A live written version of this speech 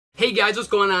Hey guys, what's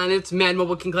going on? It's Mad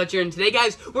Mobile King Clutch here, and today,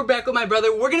 guys, we're back with my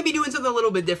brother. We're gonna be doing something a little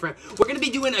bit different. We're gonna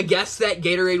be doing a guess that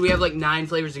Gatorade. We have like 9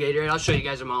 flavors of Gatorade. I'll show you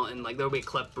guys them all, and like there'll be a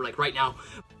clip like right now.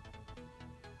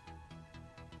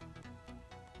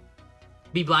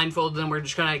 Be blindfolded, and we're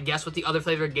just gonna guess what the other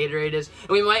flavor of Gatorade is,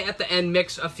 and we might at the end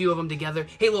mix a few of them together.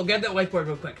 Hey, Lil, grab that whiteboard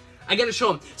real quick. I gotta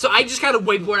show them. So I just got a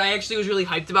whiteboard. I actually was really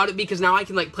hyped about it because now I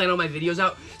can like plan all my videos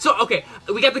out. So okay,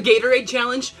 we got the Gatorade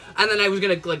challenge, and then I was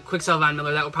gonna like quick sell Von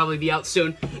Miller. That will probably be out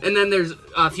soon. And then there's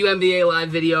a few NBA Live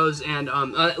videos and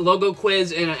a logo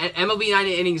quiz and MLB 9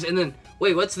 innings. And then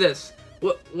wait, what's this?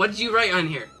 What did you write on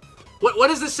here? What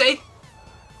does this say?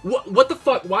 What the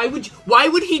fuck? Why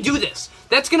would he do this?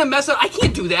 That's gonna mess up. I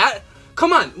can't do that.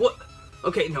 Come on. What?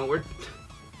 Okay, no,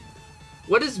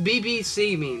 what does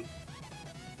BBC mean?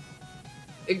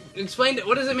 Explain it.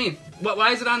 What does it mean?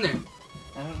 Why is it on there?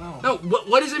 I don't know. No,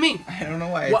 what does it mean? I don't know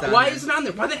why it's on there. Why is it on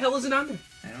there? Why the hell is it on there?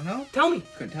 I don't know. Tell me.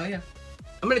 Couldn't tell you.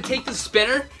 I'm gonna take the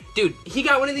spinner. Dude, he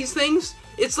got one of these things.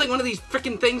 It's like one of these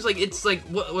freaking things. Like, it's like,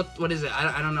 what is it?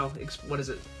 I don't know. What is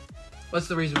it? What's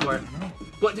the reason for it? I don't know.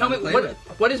 What? Tell me,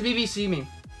 what does BBC mean?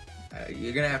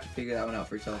 You're gonna have to figure that one out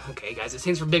for yourself. Okay, guys, it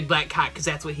stands for Big Black Cock, because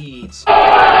that's what he eats.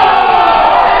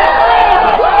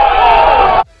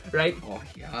 Right? Oh,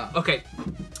 yeah. Okay.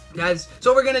 Guys,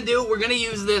 so what we're gonna do, we're gonna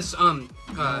use this, we're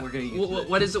gonna use this.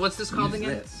 What is it? What's this called Use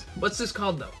again? this. What's this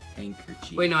called, though?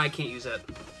 Handkerchief. Wait, no, I can't use it.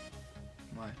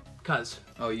 Why? Cause.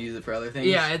 Oh, you use it for other things?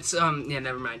 Yeah, it's, yeah,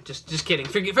 never mind. Just kidding.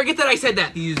 Forget that I said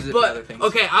that. He uses it for other things.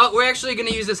 Okay, we're actually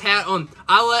gonna use this hat.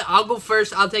 I'll go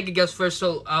first. I'll take a guess first,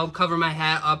 so I'll cover my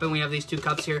hat up, and we have these 2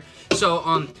 cups here.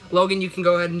 So, Logan, you can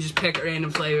go ahead and just pick a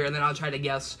random flavor, and then I'll try to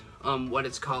guess, what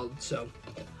it's called, so.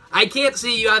 I can't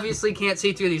see, you obviously can't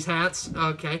see through these hats.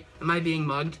 Okay, am I being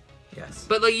mugged? Yes.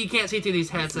 But, like, you can't see through these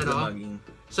hats at all. Mugging.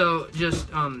 So, just,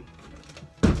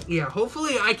 yeah,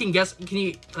 hopefully I can guess,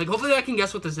 hopefully I can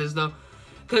guess what this is, though.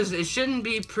 Because it shouldn't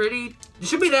be it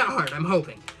shouldn't be that hard, I'm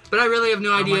hoping. But I really have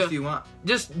no idea. How much do you want?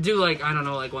 Just do, like, I don't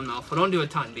know, like 1 mouthful. Don't do a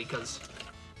ton, because,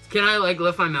 can I, like,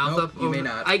 lift my mouth Nope, up? you may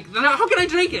not. How can I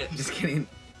drink it? Just kidding.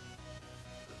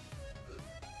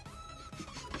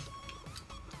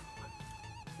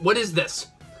 What is this?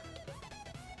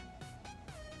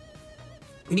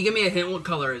 Can you give me a hint? What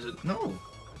color is it? No.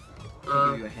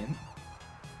 I'll give you a hint.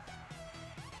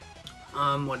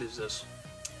 What is this?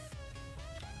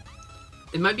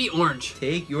 It might be orange.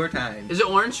 Take your time. Is it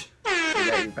orange? Is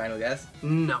that your final guess?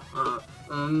 No.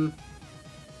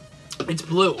 It's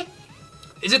blue.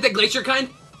 Is it the glacier kind?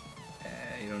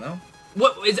 You don't know?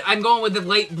 What is? I'm going with the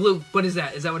light blue. What is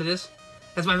that? Is that what it is?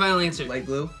 That's my final answer. Light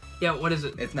blue? Yeah. What is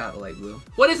it? It's not the light blue.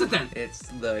 What is it then?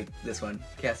 It's this one,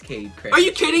 Cascade Crash. Are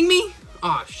you kidding me?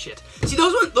 Oh shit. See,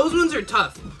 those ones are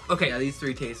tough. Okay. Yeah, these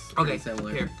 3 taste Okay.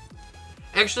 similar. Here.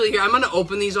 Actually, here I'm gonna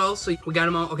open these all so we got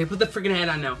them all. Okay, put the freaking hat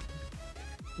on now.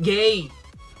 Yay.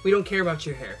 We don't care about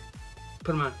your hair.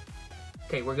 Put them on.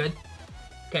 Okay, we're good.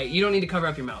 Okay, you don't need to cover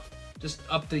up your mouth. Just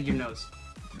up to your nose.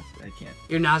 I can't.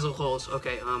 Your nozzle holes.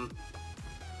 Okay. I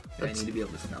need to be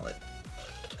able to smell it.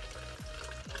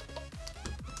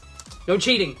 No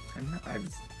cheating. I'm not. Ooh,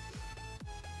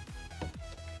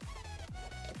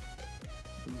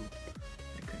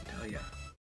 I couldn't tell you.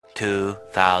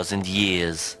 2,000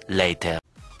 years later.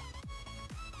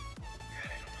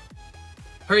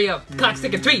 Hurry up. Clock's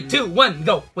ticking. 3, 2, 1,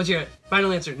 go. What's your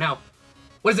final answer now?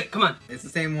 What is it? Come on. It's the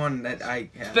same one that I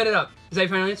have. Spit it up. Is that your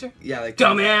final answer? Yeah, like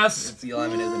dumbass. It's the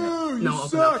lemon, isn't it? No,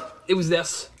 open up. It was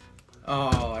this.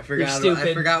 Oh, I forgot. You're stupid.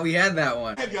 I forgot we had that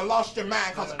one. Have you lost your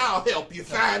mind? Cause I'll help you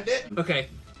find it. Okay,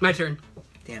 my turn.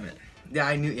 Damn it. Yeah,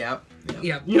 I knew. Yep.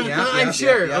 Yeah. Yep, I'm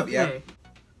sure. Yep, okay. yep.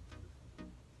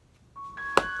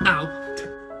 Ow.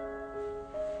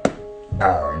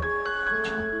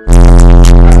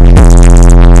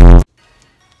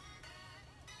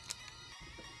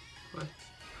 What? Oh.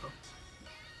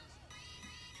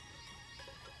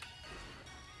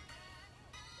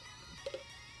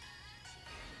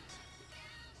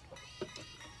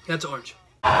 That's orange.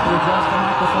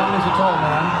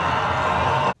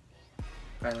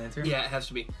 Final answer? Yeah, it has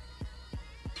to be.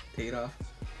 Take it off.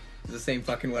 It's the same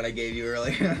fucking one I gave you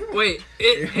earlier. Wait,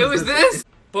 it was this?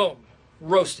 Boom.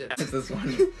 Roasted. It's this one.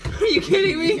 Are you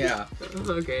kidding me? Yeah.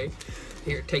 Okay.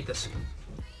 Here, take this.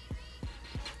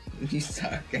 You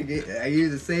suck. I gave you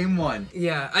the same one.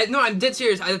 Yeah, I'm dead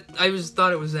serious. I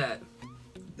thought it was that.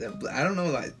 I don't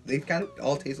know. They kind of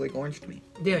all taste like orange to me.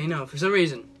 Yeah, you know, for some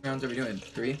reason. How many rounds are we doing?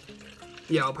 3?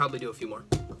 Yeah, I'll probably do a few more.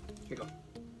 Here you go.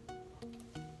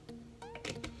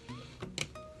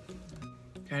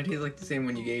 Kind of tastes like the same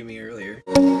one you gave me earlier.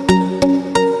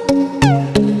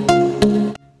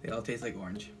 They all taste like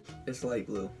orange. It's light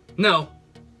blue. No.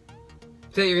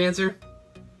 Is that your answer?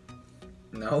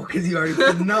 No, because you already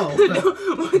said no.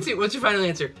 What's your final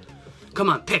answer? Come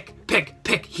on, pick.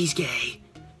 He's gay.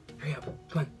 Hurry up.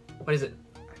 Come on. What is it?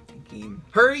 I'm thinking...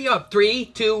 Hurry up. 3,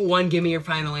 2, 1. Give me your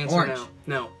final answer Orange. now.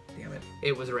 No. Damn it.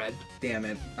 It was red. Damn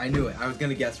it. I knew it. I was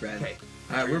gonna guess red. Okay.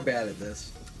 Alright, we're bad at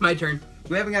this. My turn.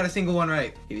 We haven't got a single one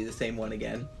right. Give you the same one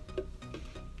again.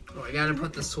 Oh, I gotta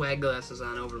put the swag glasses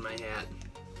on over my hat.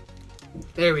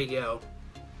 There we go.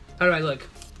 How do I look?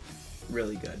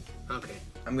 Really good. Okay.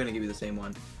 I'm gonna give you the same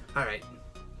one. Alright.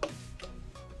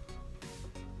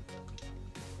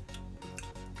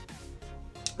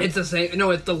 It's the same.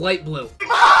 No, it's the light blue.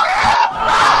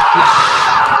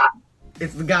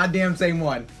 It's the goddamn same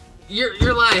one.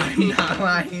 You're lying. I'm not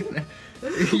lying.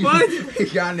 What?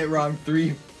 You've gotten it wrong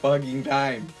 3 fucking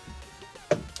times.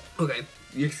 Okay.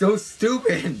 You're so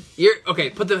stupid. Okay.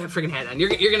 Put the freaking hat on.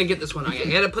 You're gonna get this one on. I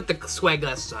gotta put the swag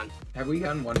glasses on. Have we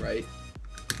gotten one right?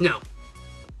 No.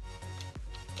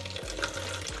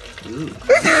 Ooh.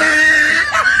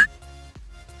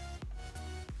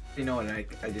 You know what? I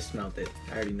just smelled it.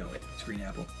 I already know it. It's green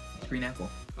apple. It's green apple.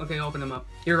 Okay, open them up.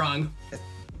 You're wrong.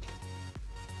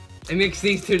 I mixed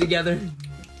these two together.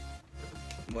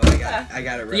 Well, I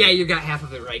got it right. Yeah, you got half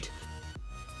of it right.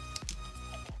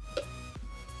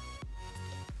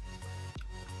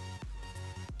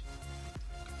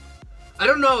 I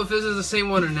don't know if this is the same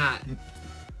one or not.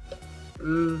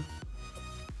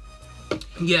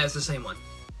 Yeah, it's the same one.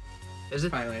 Is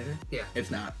it? Final answer? Yeah.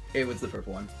 It's not. It was the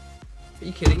purple one. Are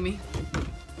you kidding me?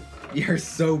 You're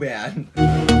so bad.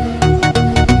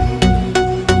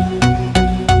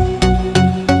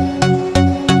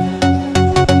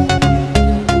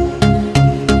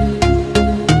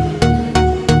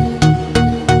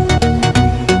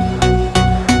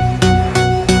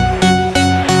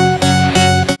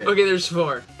 Okay, there's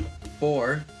 4.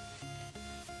 4.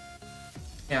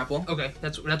 Apple. Okay,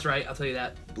 that's right. I'll tell you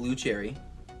that. Blue cherry.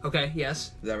 Okay,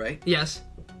 yes. Is that right? Yes.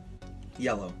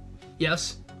 Yellow.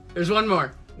 Yes. There's one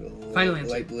more. Final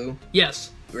answer. Light blue.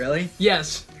 Yes. Really?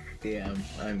 Yes. Damn,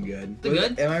 I'm good. You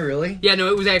good? Am I really? Yeah, no,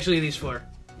 it was actually these 4.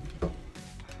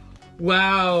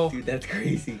 Wow. Dude, that's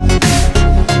crazy.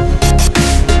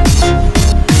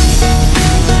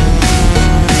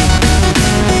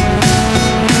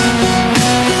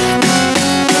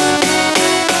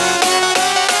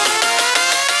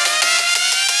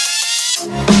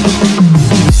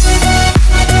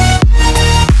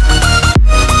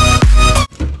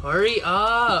 Hurry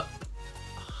up.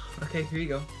 Okay, here you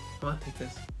go. Come on. Take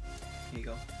this. Here you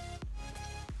go.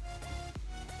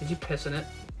 Did you piss in it?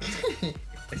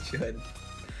 I should.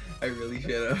 I really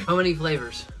should have. How many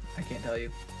flavors? I can't tell you.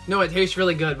 No, it tastes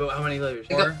really good, but how many flavors?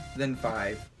 More than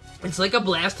 5. It's like a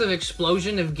blast of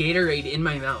explosion of Gatorade in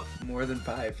my mouth. More than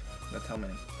 5. That's how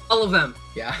many. All of them.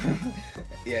 Yeah.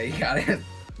 Yeah, you got it.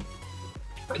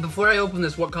 Before I open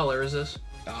this, what color is this?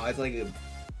 Oh, it's like a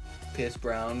piss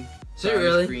brown. Is it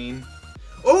really? Green.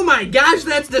 Oh my gosh,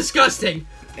 that's disgusting.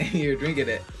 And you're drinking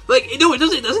it. Like, no, it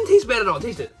doesn't taste bad at all.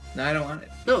 Taste it. No, I don't want it.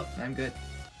 No. I'm good.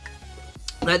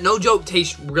 That no joke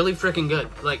tastes really freaking good.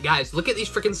 Like, guys, look at these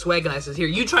freaking swag glasses here.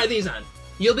 You try these on.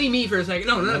 You'll be me for a second.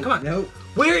 No, come on. Nope.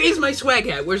 Where is my swag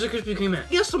hat? Where's the Krispy Kreme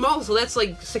at? Yes, small, so that's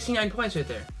like 69 points right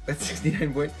there. That's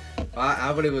 69 points.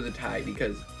 I would have was a tie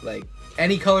because, like,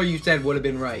 any color you said would have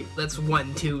been right. That's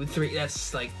 1, 2, 3.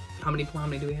 That's like, how many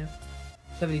do we have?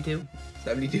 72?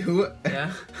 72?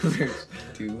 Yeah. There's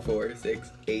 2, 4,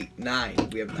 6, 8, 9.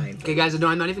 We have 9. Okay, guys, no,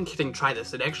 I'm not even kidding. Try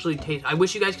this. It actually tastes. I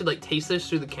wish you guys could like taste this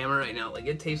through the camera right now. Like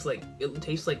it tastes like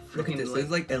freaking. Look at this.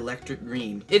 It's like electric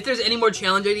green. If there's any more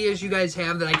challenge ideas you guys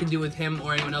have that I can do with him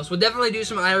or anyone else, we'll definitely do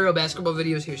some IRL basketball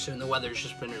videos here soon. The weather's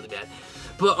just been really bad.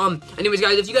 But anyways,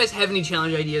 guys, if you guys have any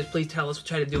challenge ideas, please tell us. We'll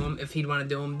try to do them if he'd want to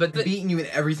do them. But Beating you in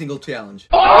every single challenge.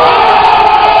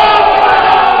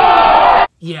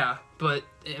 Yeah, but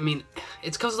I mean,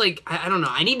 it's cause like I don't know.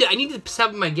 I need to step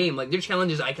up my game. Like there are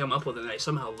challenges I come up with and I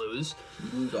somehow lose.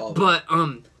 You lose all. But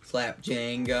Slap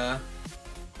Jenga.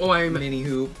 Oh, I remember Mini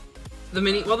hoop. the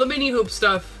mini hoop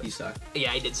stuff. You suck.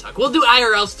 Yeah, I did suck. We'll do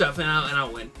IRL stuff and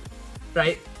I'll win,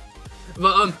 right?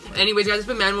 But anyways, guys, it's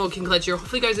been Manuel King Clutch here.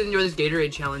 Hopefully, you guys did enjoy this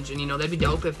Gatorade challenge, and you know that'd be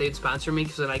dope if they'd sponsor me,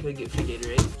 because then I could get free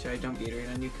Gatorade. Should I dump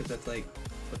Gatorade on you? Because that's like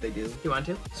what they do. You want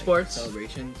to? Like Sports.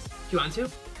 celebrations. You want to?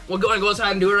 We'll go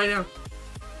outside and do it right now.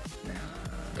 Nah.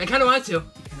 I kind of want to. You're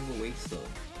kind of a waste though.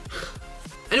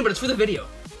 I know, but it's for the video.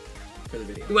 For the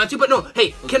video. You want to? But no.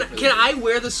 Hey, We'll can I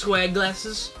wear the swag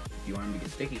glasses? If you want them to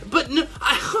get sticky. But no,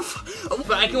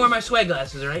 but I can wear my swag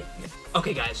glasses, right? Yes.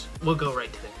 Okay, guys, we'll go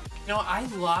right to there. You know, I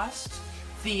lost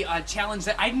the challenge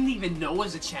that I didn't even know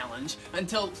was a challenge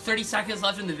until 30 seconds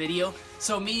left in the video.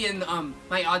 So me and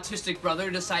my autistic brother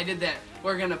decided that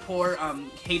we're gonna pour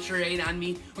Gatorade on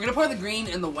me. We're gonna pour the green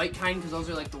and the white kind because those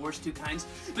are like the worst two kinds.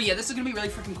 But yeah, this is gonna be really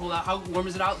freaking cold out. How warm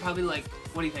is it out? Probably like,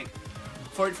 what do you think?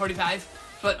 45?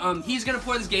 But he's gonna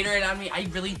pour this Gatorade on me. I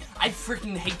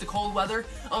freaking hate the cold weather.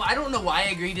 I don't know why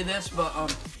I agreed to this,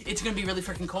 but it's gonna be really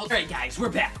freaking cold. Alright guys, we're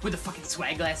back with the fucking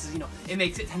swag glasses, you know, it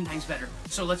makes it 10 times better.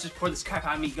 So let's just pour this crap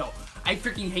on me, go. I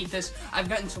freaking hate this. I've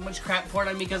gotten so much crap poured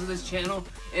on me because of this channel,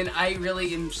 and I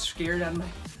really am scared on my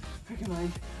freaking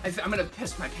mind. I'm gonna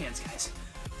piss my pants, guys.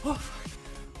 Oh, fuck.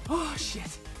 Oh,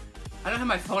 shit. I don't have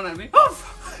my phone on me. Oh,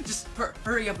 fuck. Just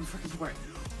hurry up and freaking pour it.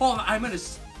 Oh, I'm gonna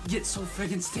get so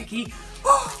freaking sticky.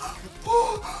 Oh,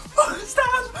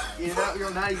 stop!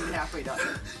 You're not even halfway done.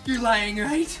 You're lying,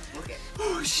 right? Okay.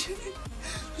 Oh shit!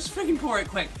 Just freaking pour it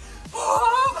quick.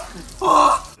 Oh,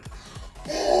 oh,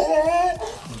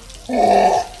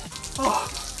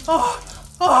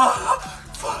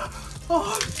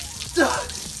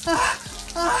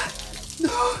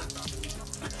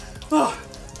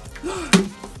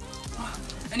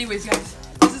 Anyways, guys,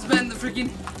 this has been the freaking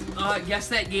guess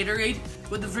that Gatorade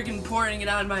with the freaking pouring it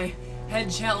on my head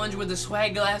challenge with the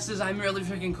swag glasses. I'm really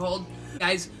freaking cold.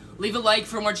 Guys, leave a like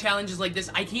for more challenges like this.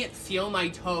 I can't feel my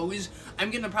toes.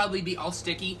 I'm gonna probably be all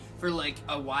sticky for like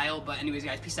a while, but anyways,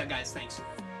 guys, peace out, guys. Thanks.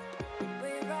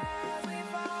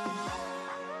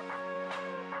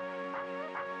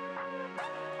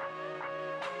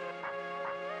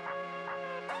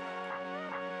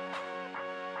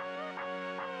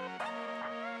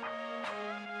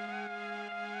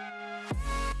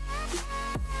 You